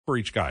for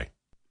each guy?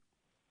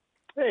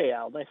 Hey,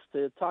 Al. Nice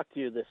to talk to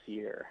you this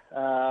year.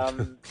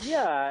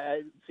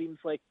 It seems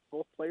like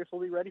both players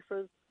will be ready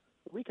for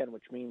the weekend,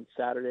 which means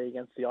Saturday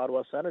against the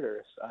Ottawa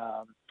Senators.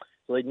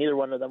 Neither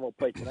one of them will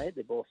play tonight.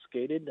 They both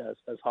skated,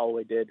 as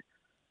Holloway did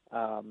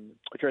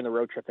during the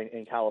road trip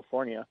in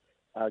California.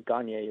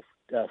 Gagne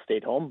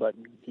stayed home, but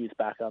he's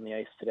back on the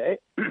ice today.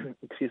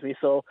 Excuse me.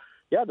 So,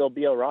 yeah, there'll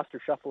be a roster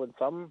shuffle in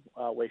some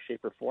way,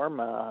 shape, or form.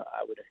 I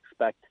would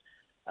expect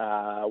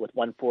with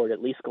one forward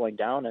at least going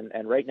down.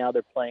 And right now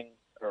they're playing,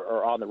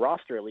 or on the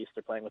roster at least,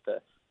 they're playing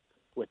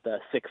with the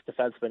sixth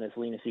defenseman as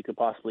lean as you could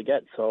possibly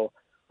get. So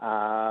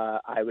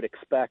I would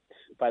expect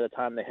by the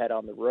time they head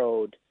on the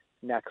road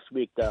next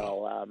week,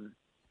 they'll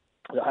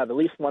have at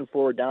least one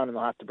forward down, and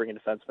they'll have to bring a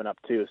defenseman up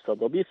too. So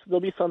there'll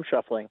be some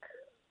shuffling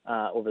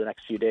over the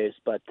next few days,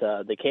 but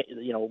they can't.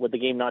 With the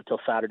game not till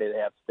Saturday,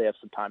 they have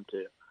some time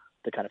to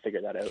kind of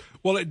figure that out.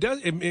 Well, it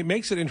does. It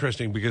makes it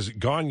interesting because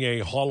Gagne,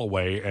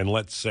 Holloway, and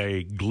let's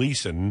say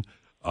Gleason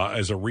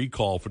as a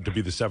recall to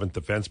be the seventh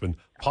defenseman,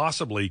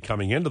 possibly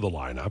coming into the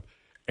lineup,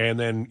 and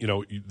then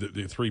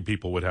the three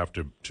people would have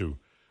to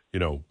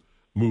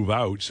move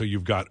out. So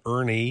you've got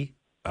Ernie,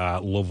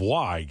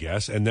 Lavoie, I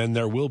guess, and then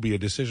there will be a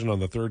decision on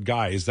the third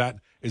guy. Is that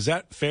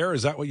fair?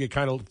 Is that what you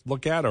kind of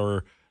look at,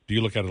 or do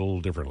you look at it a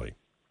little differently?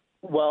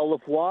 Well,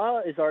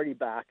 Lavoie is already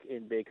back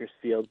in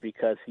Bakersfield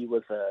because he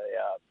was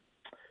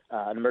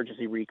an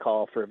emergency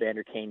recall for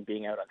Evander Kane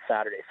being out on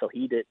Saturday. So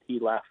he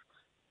left.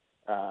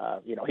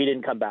 He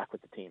didn't come back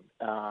with the team.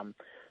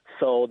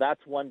 So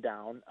that's one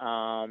down.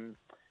 I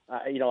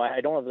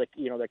don't have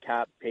the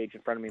cap page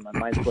in front of me. My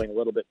mind's going a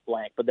little bit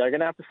blank, but they're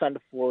going to have to send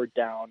a forward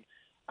down.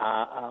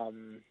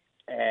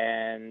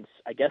 And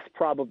I guess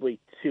probably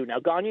two. Now,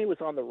 Gagne was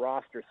on the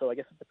roster, so I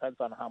guess it depends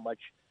on how much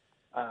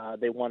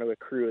they want to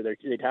accrue.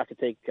 They'd have to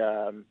take,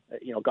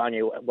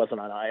 Gagne wasn't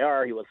on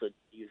IR. He was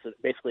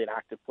basically an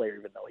active player,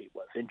 even though he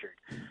was injured.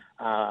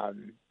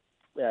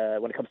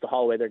 When it comes to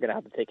Holloway, they're going to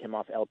have to take him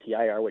off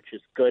LTIR, which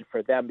is good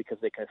for them because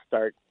they can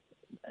start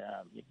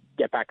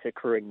get back to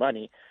accruing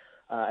money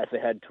as they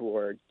head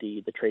toward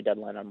the trade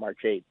deadline on March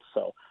 8th.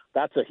 So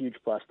that's a huge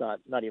plus,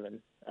 not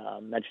even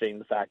mentioning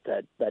the fact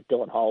that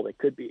Dylan Holloway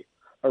could be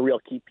a real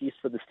key piece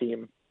for this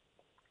team.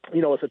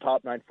 As a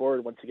top nine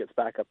forward, once he gets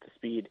back up to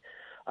speed,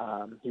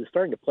 he was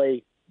starting to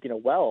play,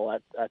 well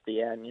at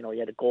the end. He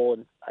had a goal,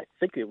 and I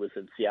think it was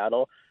in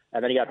Seattle,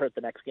 and then he got hurt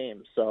the next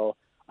game. So,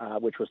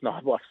 which was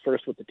not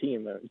first with the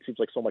team. It seems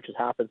like so much has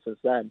happened since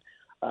then.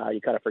 You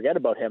kind of forget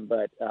about him,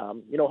 but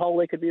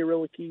Holloway could be a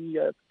really key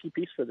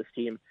piece for this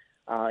team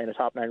in a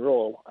top nine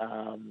role.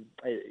 I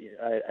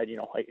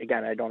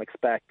don't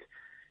expect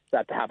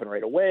that to happen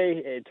right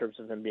away in terms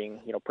of him being,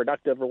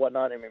 productive or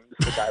whatnot. I mean,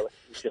 this is a guy with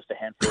just a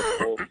handful of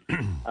goals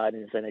in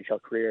his NHL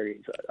career.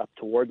 He's up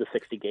toward the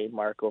 60-game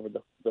mark over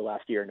the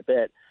last year and a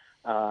bit.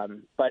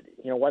 But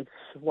once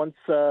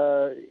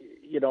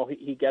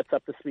he gets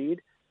up to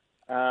speed,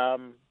 I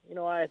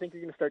think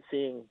you're going to start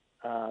seeing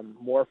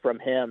more from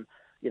him.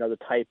 The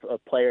type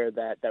of player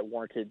that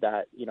warranted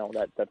that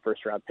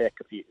first round pick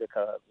a few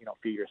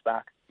years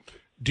back.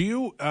 Do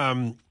you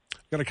got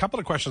a couple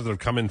of questions that have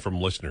come in from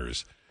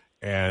listeners?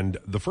 And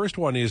the first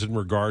one is in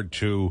regard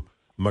to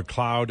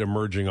McLeod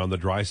emerging on the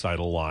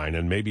Draisaitl line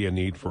and maybe a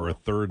need for a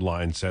third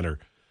line center.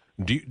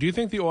 Do you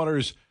think the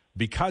Oilers,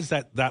 because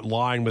that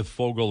line with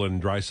Foegele and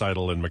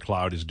Draisaitl and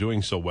McLeod is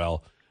doing so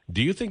well,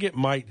 do you think it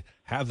might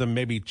have them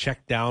maybe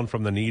check down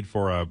from the need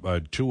for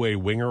a two-way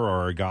winger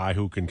or a guy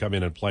who can come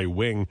in and play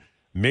wing?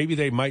 Maybe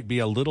they might be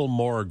a little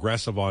more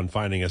aggressive on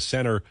finding a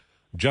center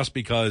just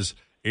because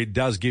it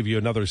does give you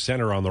another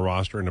center on the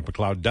roster, and if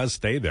McLeod does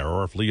stay there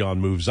or if Leon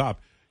moves up,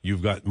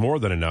 you've got more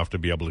than enough to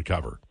be able to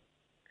cover.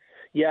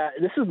 Yeah,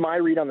 this is my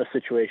read on the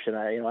situation.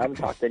 I haven't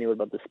talked to anyone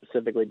about this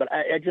specifically, but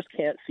I just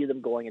can't see them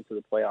going into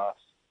the playoffs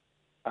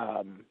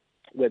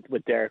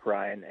with Derek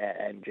Ryan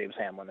and James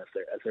Hamlin as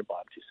their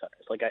bottom two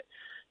centers. Like I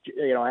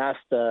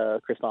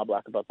asked Chris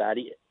Knobloch about that,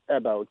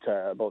 about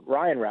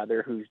Ryan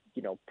rather, who's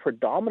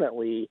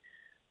predominantly,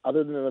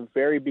 other than the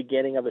very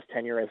beginning of his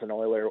tenure as an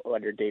Oiler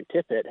under Dave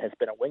Tippett, has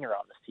been a winger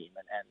on this team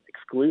and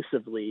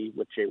exclusively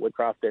with Jay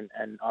Woodcroft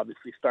and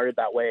obviously started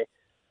that way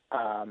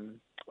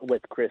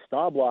with Chris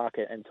Knobloch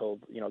until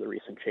the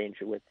recent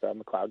change with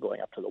McLeod going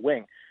up to the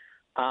wing.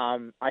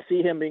 I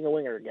see him being a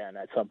winger again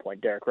at some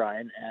point, Derek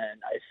Ryan,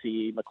 and I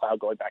see McLeod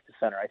going back to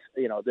center.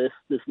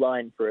 This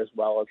line, for as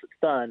well as it's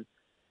done,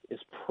 is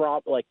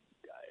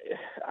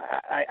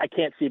I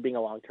can't see it being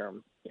a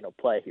long-term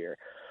play here.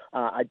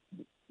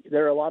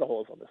 There are a lot of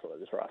holes on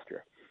this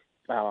roster.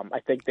 I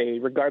think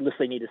regardless,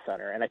 they need a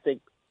center, and I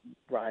think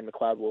Ryan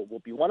McLeod will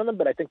be one of them.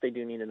 But I think they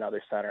do need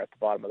another center at the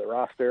bottom of the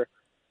roster.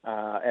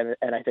 And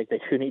I think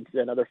they do need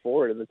another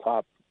forward in the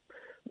top,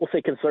 we'll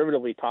say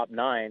conservatively top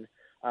 9,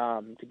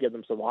 to give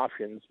them some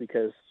options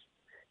because,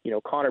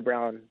 Connor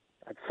Brown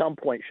at some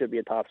point should be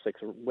a top 6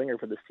 winger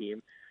for this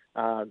team.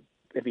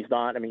 If he's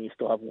not, you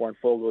still have Warren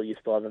Foegele, you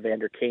still have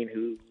Evander Kane,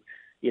 who,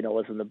 is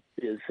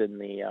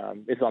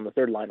on the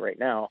third line right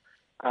now.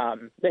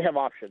 They have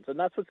options, and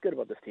that's what's good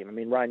about this team.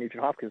 Ryan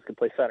Nugent Hopkins can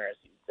play center,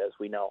 as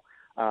we know.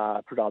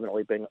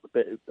 predominantly been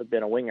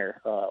a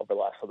winger over the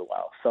last little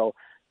while. So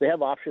they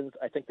have options.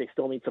 I think they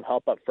still need some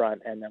help up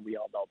front, and then we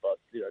all know about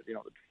the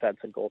defense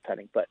and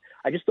goaltending. But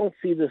I just don't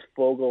see this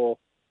Foegele,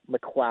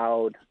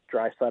 McLeod,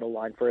 Draisaitl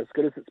line, for as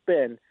good as it's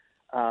been,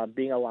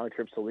 being a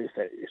long-term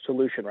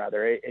solution.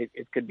 Rather,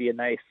 it could be a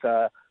nice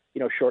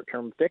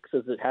short-term fix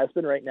as it has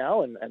been right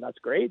now, and that's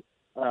great.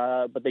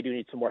 But they do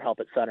need some more help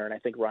at center, and I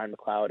think Ryan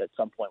McLeod at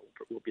some point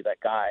will be that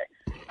guy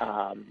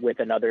with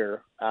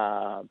another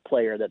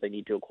player that they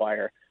need to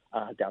acquire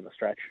down the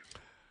stretch.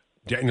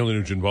 Daniel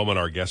Nugent Bowman,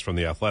 our guest from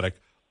The Athletic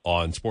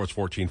on Sports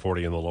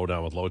 1440 in the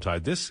Lowdown with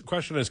Lowetide. This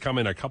question has come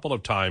in a couple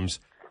of times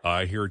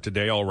here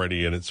today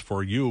already, and it's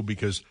for you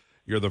because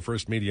you're the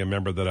first media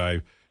member that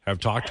I have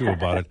talked to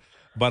about it.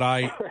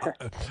 But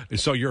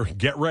so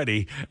get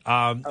ready.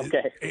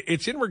 Okay.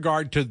 It's in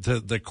regard to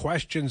the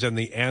questions and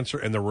the answer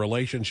and the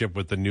relationship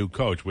with the new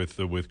coach,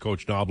 with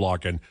Coach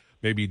Knobloch, and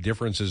maybe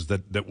differences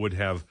that would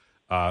have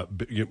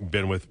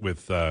been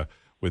with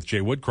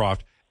Jay Woodcroft.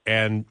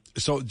 And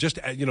so just,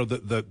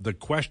 the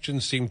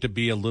questions seem to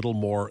be a little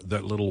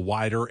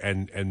wider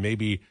and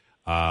maybe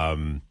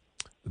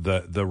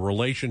the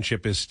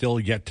relationship is still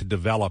yet to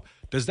develop.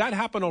 Does that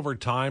happen over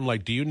time?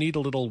 Like, do you need a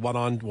little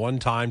one-on-one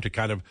time to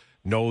kind of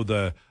know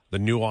the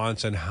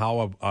nuance and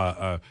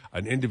how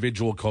an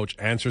individual coach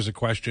answers a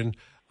question?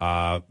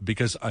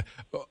 Because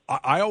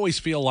I always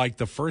feel like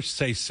the first,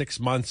 say, 6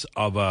 months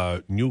of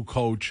a new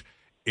coach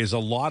is a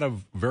lot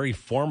of very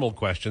formal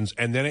questions,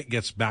 and then it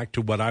gets back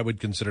to what I would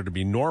consider to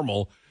be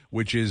normal,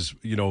 which is,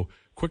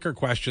 quicker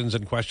questions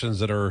and questions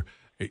that are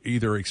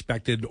either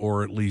expected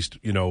or at least,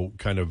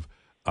 kind of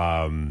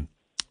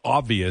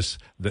obvious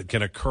that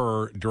can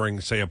occur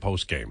during, say, a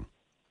post game.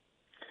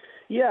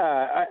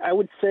 Yeah, I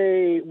would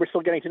say we're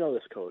still getting to know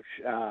this coach.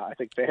 I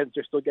think fans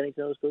are still getting to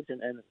know this coach,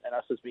 and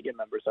us as media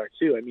members are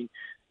too. I mean,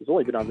 he's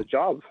only been on the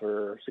job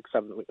for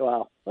 6-7 weeks.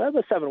 Well,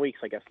 about 7 weeks,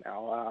 I guess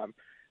now.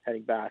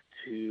 Heading back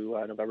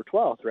to November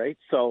 12th, right?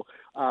 So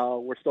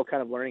we're still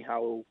kind of learning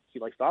how he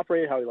likes to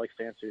operate, how he likes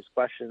to answer his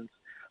questions.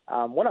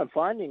 What I'm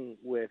finding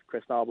with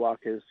Chris Knobloch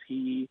is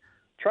he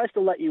tries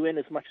to let you in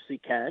as much as he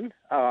can.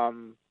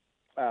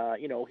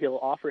 He'll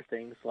offer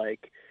things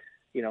like,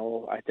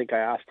 I think I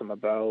asked him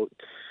about,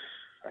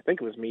 I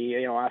think it was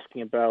me,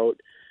 asking about,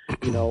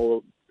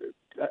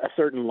 a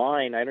certain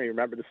line. I don't even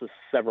remember. This was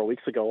several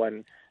weeks ago,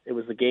 and it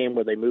was the game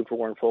where they moved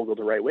Warren Foegele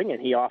to right wing, and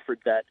he offered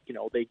that,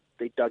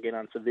 they dug in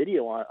on some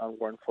video on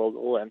Warren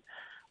Foegele, and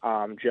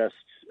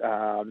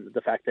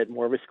the fact that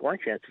more of his scoring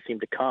chances seem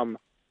to come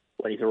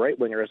when he's a right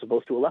winger as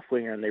opposed to a left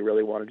winger, and they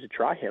really wanted to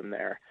try him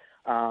there.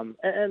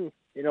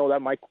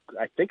 That might,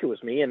 I think it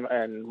was me,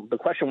 and the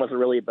question wasn't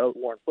really about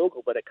Warren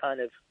Foegele, but it kind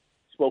of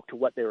spoke to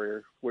what they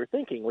were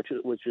thinking, which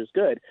is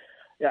good.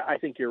 Yeah, I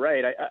think you're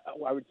right.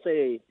 I would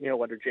say,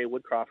 under Jay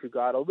Woodcroft, who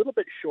got a little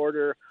bit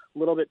shorter, a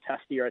little bit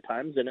testier at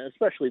times, and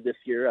especially this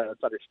year,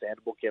 it's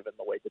understandable given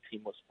the way the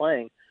team was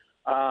playing.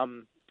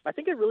 I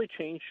think it really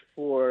changed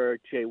for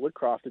Jay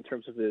Woodcroft in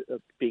terms of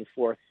being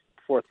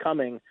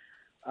forthcoming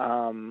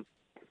during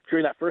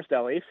that first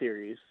LA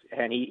series,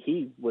 and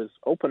he was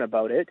open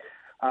about it.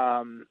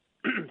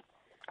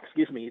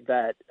 Excuse me,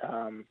 that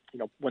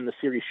when the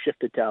series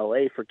shifted to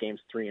LA for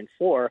games 3 and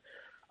 4,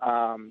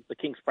 the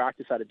Kings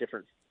practice at a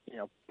different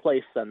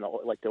place than the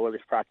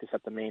Oilers practice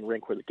at the main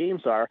rink where the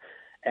games are,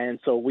 and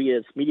so we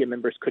as media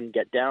members couldn't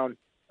get down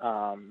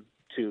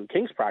to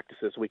Kings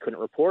practices. We couldn't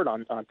report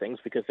on things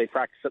because they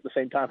practiced at the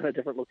same time in a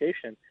different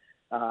location.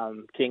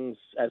 Kings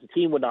as a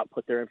team would not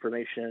put their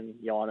information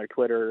on their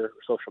Twitter,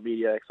 social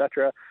media,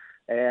 etc.,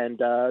 and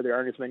there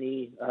aren't as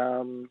many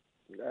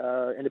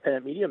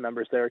independent media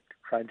members there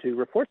trying to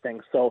report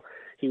things. So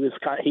he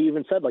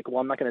even said,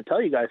 well, I'm not going to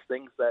tell you guys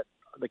things that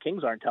the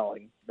Kings aren't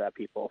telling that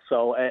people.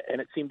 So,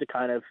 and it seemed to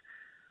kind of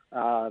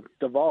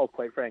devolve,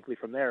 quite frankly,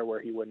 from there,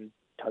 where he wouldn't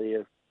tell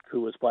you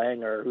who was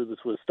playing or who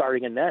was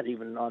starting in net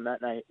even on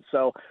that night.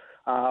 So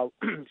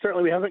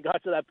certainly we haven't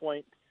got to that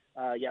point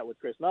yet with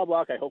Chris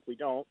Knobloch. I hope we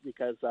don't,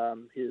 because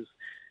his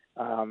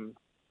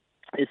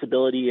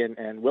ability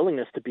and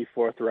willingness to be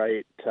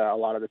forthright a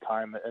lot of the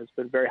time has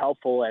been very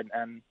helpful, and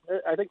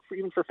I think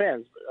even for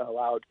fans,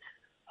 allowed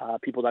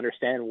people to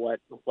understand what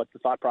the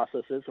thought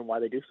process is and why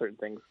they do certain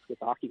things with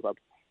the hockey club.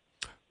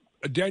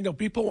 Daniel,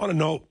 people want to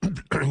know,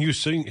 you've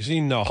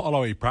seen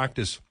Holloway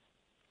practice.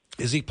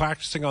 Is he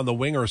practicing on the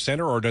wing or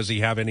center, or does he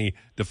have any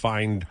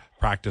defined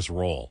practice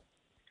role?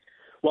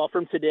 Well,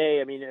 from today,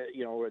 I mean,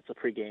 it's a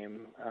pregame,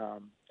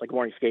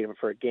 morning skating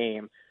for a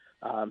game,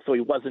 so he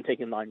wasn't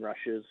taking line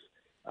rushes.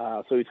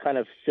 So he's kind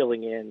of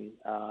filling in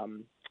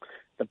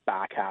the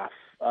back half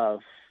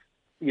of,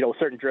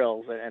 certain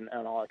drills and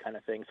all that kind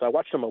of thing. So I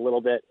watched him a little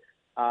bit,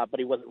 but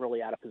he wasn't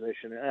really out of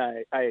position.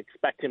 And I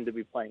expect him to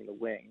be playing the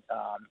wing.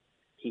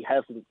 He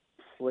hasn't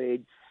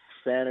played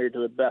center, to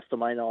the best of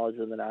my knowledge,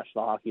 in the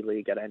National Hockey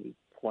League at any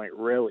point,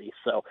 really.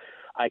 So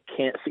I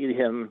can't see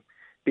him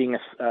being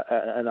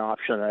an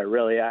option there,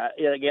 really.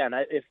 Again,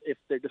 if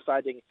they're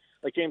deciding,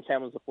 like James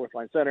Hamlin's the fourth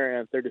line center,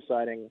 and if they're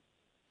deciding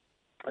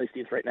At least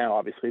he is right now,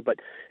 obviously. But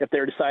if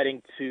they're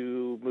deciding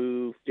to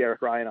move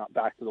Derek Ryan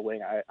back to the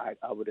wing, I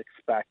would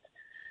expect,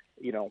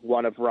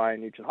 one of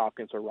Ryan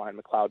Nugent-Hopkins or Ryan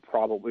McLeod,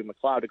 probably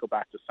McLeod, to go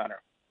back to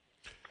center.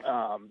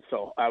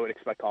 So I would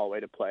expect Holloway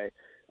to play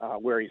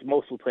where he's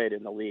mostly played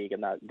in the league,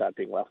 and that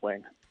being left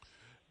wing.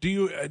 Do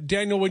you,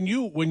 Daniel, when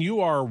you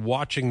are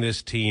watching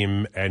this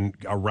team and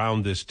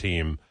around this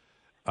team,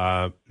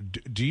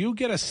 do you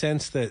get a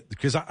sense that,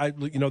 because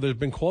there's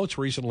been quotes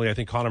recently, I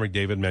think Connor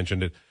McDavid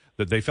mentioned it,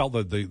 that they felt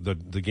that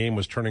the game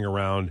was turning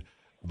around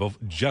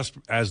just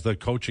as the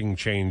coaching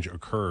change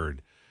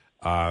occurred.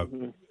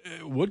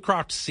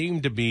 Woodcroft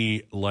seemed to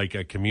be like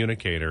a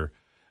communicator.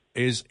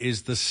 Is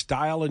the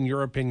style, in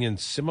your opinion,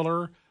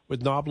 similar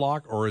with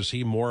Knobloch, or is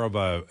he more of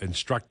a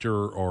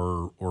instructor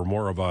or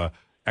more of a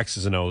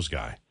X's and O's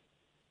guy?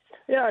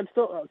 Yeah, I'm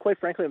still, quite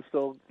frankly, I've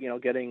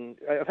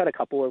had a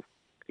couple of,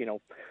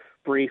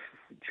 brief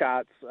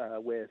chats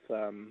with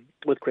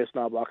Chris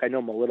Knobloch. I know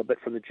him a little bit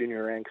from the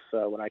junior ranks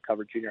when I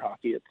covered junior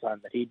hockey at the time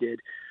that he did.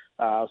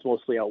 I was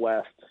mostly out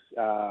west,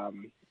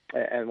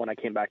 and when I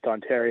came back to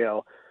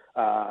Ontario,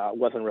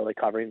 wasn't really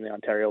covering the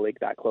Ontario League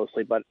that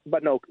closely. But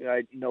no,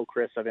 I know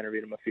Chris. I've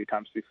interviewed him a few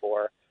times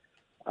before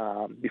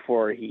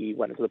he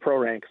went into the pro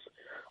ranks.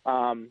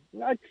 I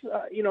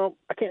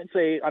can't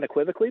say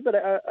unequivocally, but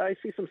I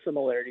see some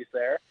similarities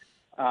there.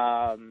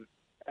 I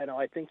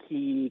think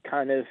he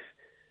kind of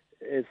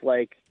is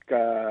like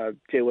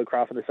Jay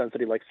Woodcroft in the sense that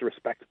he likes to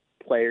respect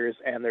players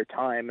and their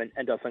time and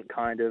doesn't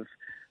kind of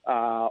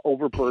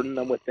overburden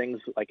them with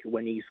things like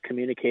when he's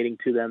communicating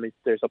to them.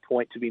 There's a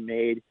point to be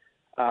made.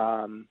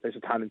 There's a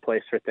time and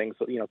place for things,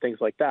 things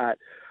like that.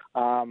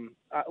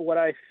 What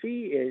I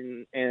see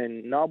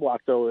in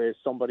Knobloch, though, is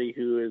somebody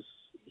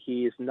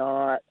he's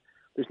not.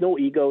 There's no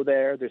ego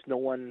there. There's no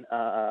one.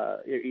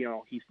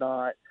 He's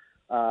not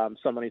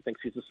someone who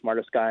thinks he's the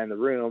smartest guy in the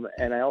room.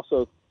 And I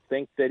also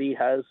think that he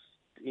has,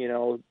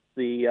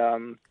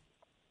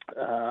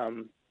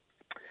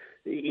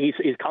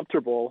 he's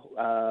comfortable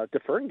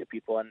deferring to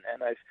people. And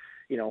I've,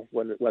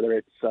 whether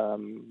it's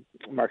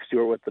Mark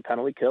Stewart with the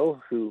penalty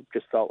kill, who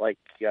just felt like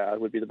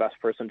would be the best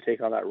person to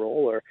take on that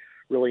role, or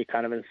really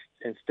kind of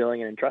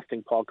instilling and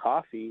entrusting Paul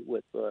Coffey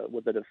with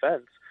the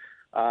defense.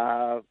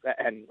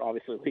 And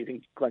obviously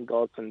leaving Glenn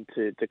Gulletson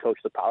to coach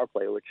the power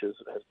play, which has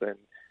been,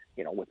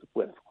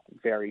 with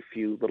very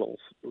few little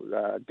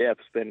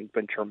dips, been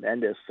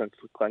tremendous since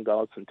Glenn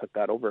Gulletson took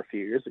that over a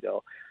few years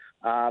ago.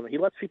 He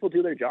lets people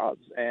do their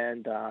jobs,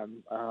 and I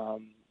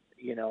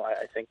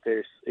think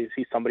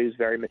he's somebody who's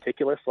very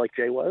meticulous, like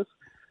Jay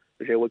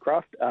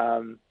Woodcroft.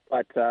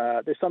 But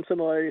there's some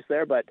similarities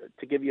there. But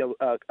to give you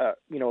a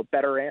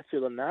better answer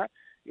than that,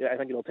 I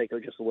think it'll take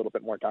just a little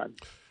bit more time.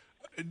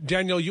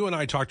 Daniel, you and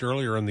I talked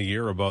earlier in the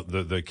year about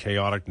the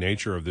chaotic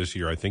nature of this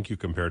year. I think you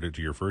compared it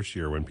to your first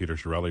year when Peter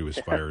Chiarelli was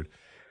fired.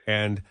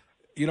 And,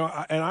 and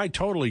I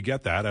totally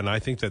get that, and I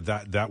think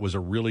that was a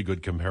really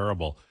good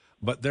comparable.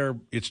 But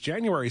it's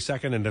January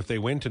 2nd, and if they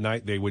win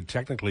tonight, they would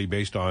technically,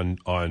 based on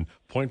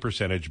point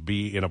percentage,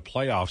 be in a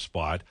playoff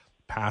spot,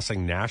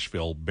 passing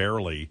Nashville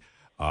barely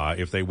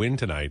if they win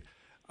tonight.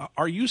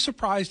 Are you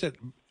surprised at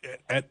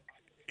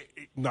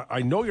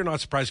I know you're not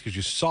surprised because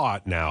you saw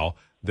it now,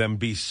 them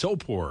be so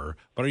poor,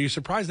 but are you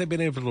surprised they've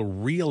been able to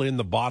reel in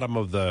the bottom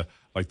of the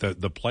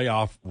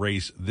playoff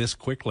race this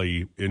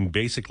quickly in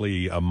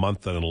basically a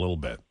month and a little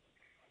bit?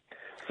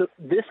 So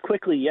this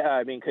quickly, yeah.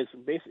 I mean, because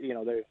basically,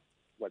 they're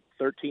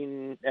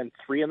 13-3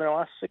 in their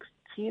last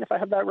 16, if I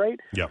have that right.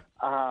 Yeah.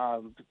 I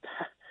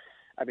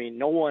mean,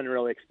 no one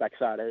really expects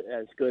that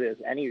as good as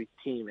any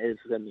team is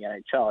in the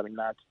NHL. I mean,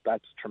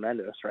 that's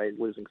tremendous, right?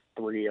 Losing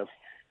 3 of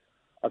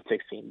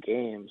 16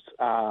 games.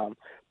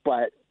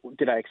 But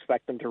did I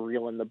expect them to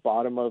reel in the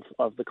bottom of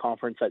the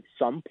conference at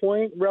some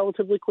point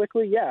relatively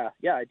quickly? Yeah,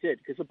 I did,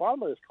 because the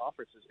bottom of this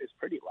conference is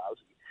pretty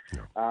lousy.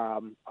 Yeah.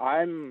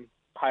 I'm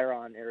higher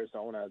on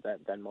Arizona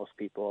than most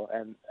people,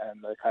 and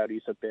the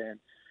Coyotes have been,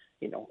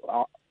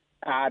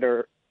 at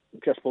or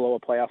just below a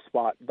playoff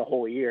spot the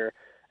whole year,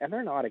 and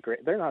they're not a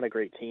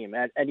great team.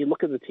 And you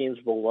look at the teams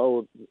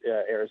below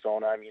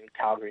Arizona. I mean,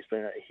 Calgary's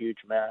been a huge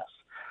mess.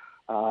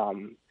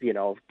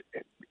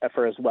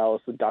 For as well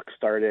as the Ducks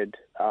started,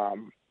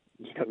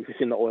 we've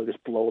seen the Oilers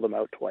blow them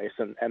out twice,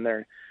 and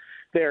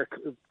they're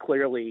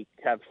clearly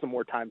have some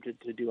more time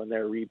to do in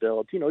their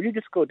rebuild. You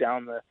just go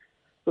down the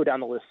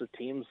list of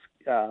teams,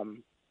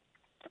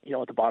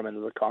 at the bottom end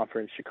of the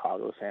conference,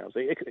 Chicago, San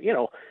Jose.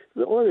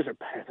 The Oilers are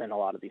better than a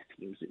lot of these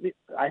teams.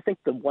 I think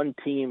the one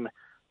team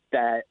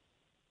that,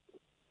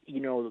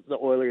 the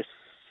Oilers,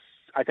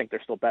 I think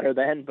they're still better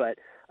than, but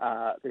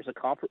there's a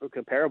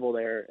comparable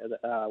there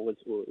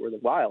were the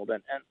Wild,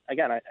 and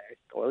again,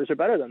 the Oilers are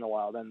better than the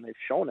Wild, and they've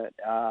shown it.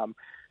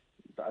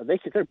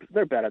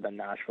 They're better than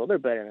Nashville. They're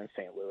better than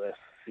St. Louis.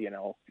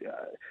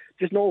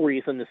 There's no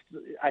reason.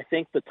 I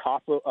think the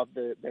top of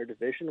their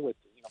division with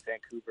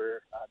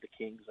Vancouver, the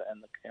Kings,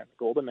 and the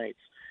Golden Knights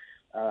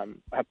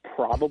have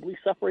probably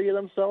separated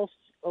themselves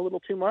a little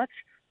too much.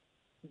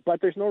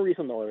 But there's no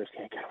reason the Oilers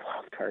can't get a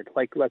wild card.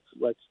 Like let's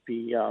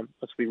be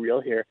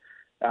real here.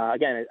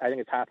 Again, I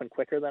think it's happened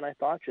quicker than I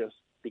thought, just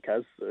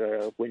because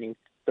winning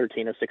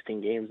 13 of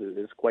 16 games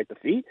is quite the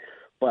feat.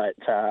 But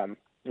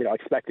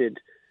expected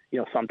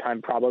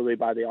sometime probably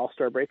by the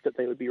All-Star break that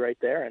they would be right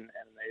there, and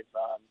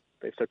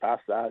they've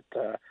surpassed that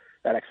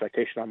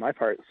expectation on my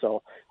part.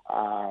 So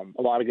a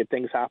lot of good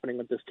things happening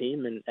with this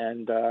team,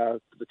 and the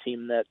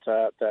team that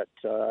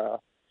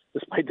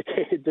despite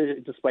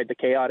the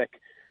chaotic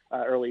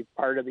early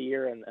part of the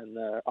year and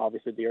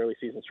obviously the early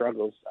season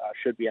struggles,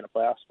 should be in a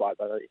playoff spot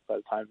by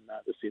the time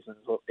this season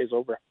is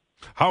over.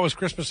 How was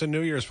Christmas and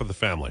New Year's for the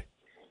family?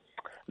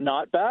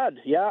 Not bad.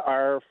 Yeah,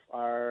 our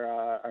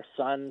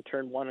son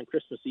turned 1 on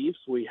Christmas Eve,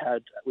 so we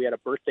had a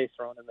birthday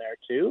thrown in there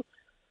too.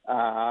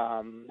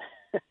 A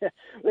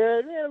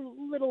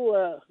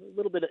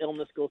little bit of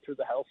illness go through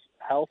the house,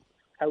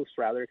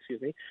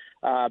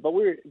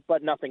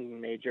 but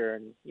nothing major.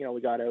 And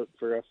we got out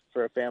for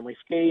a family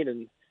skate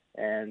and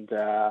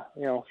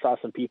saw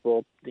some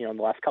people in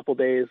the last couple of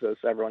days as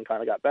everyone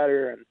kind of got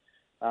better, and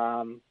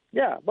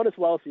but as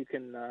well as you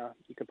can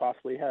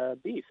possibly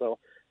be. So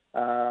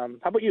how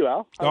about you,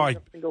 Al? How did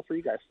everything go for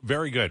you guys?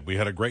 Very good. We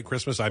had a great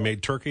Christmas. I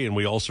made turkey and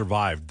we all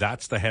survived.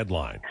 That's the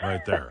headline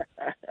right there.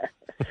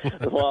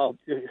 Well,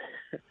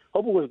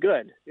 hope it was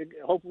good.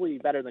 Hopefully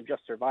better than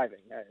just surviving.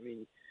 I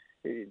mean,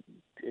 I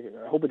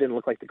hope it didn't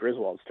look like the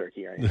Griswold's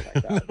turkey or anything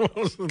like that.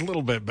 A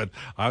little bit, but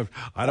I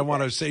don't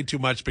want to say too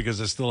much because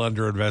it's still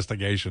under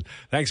investigation.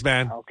 Thanks,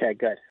 man. Okay, good.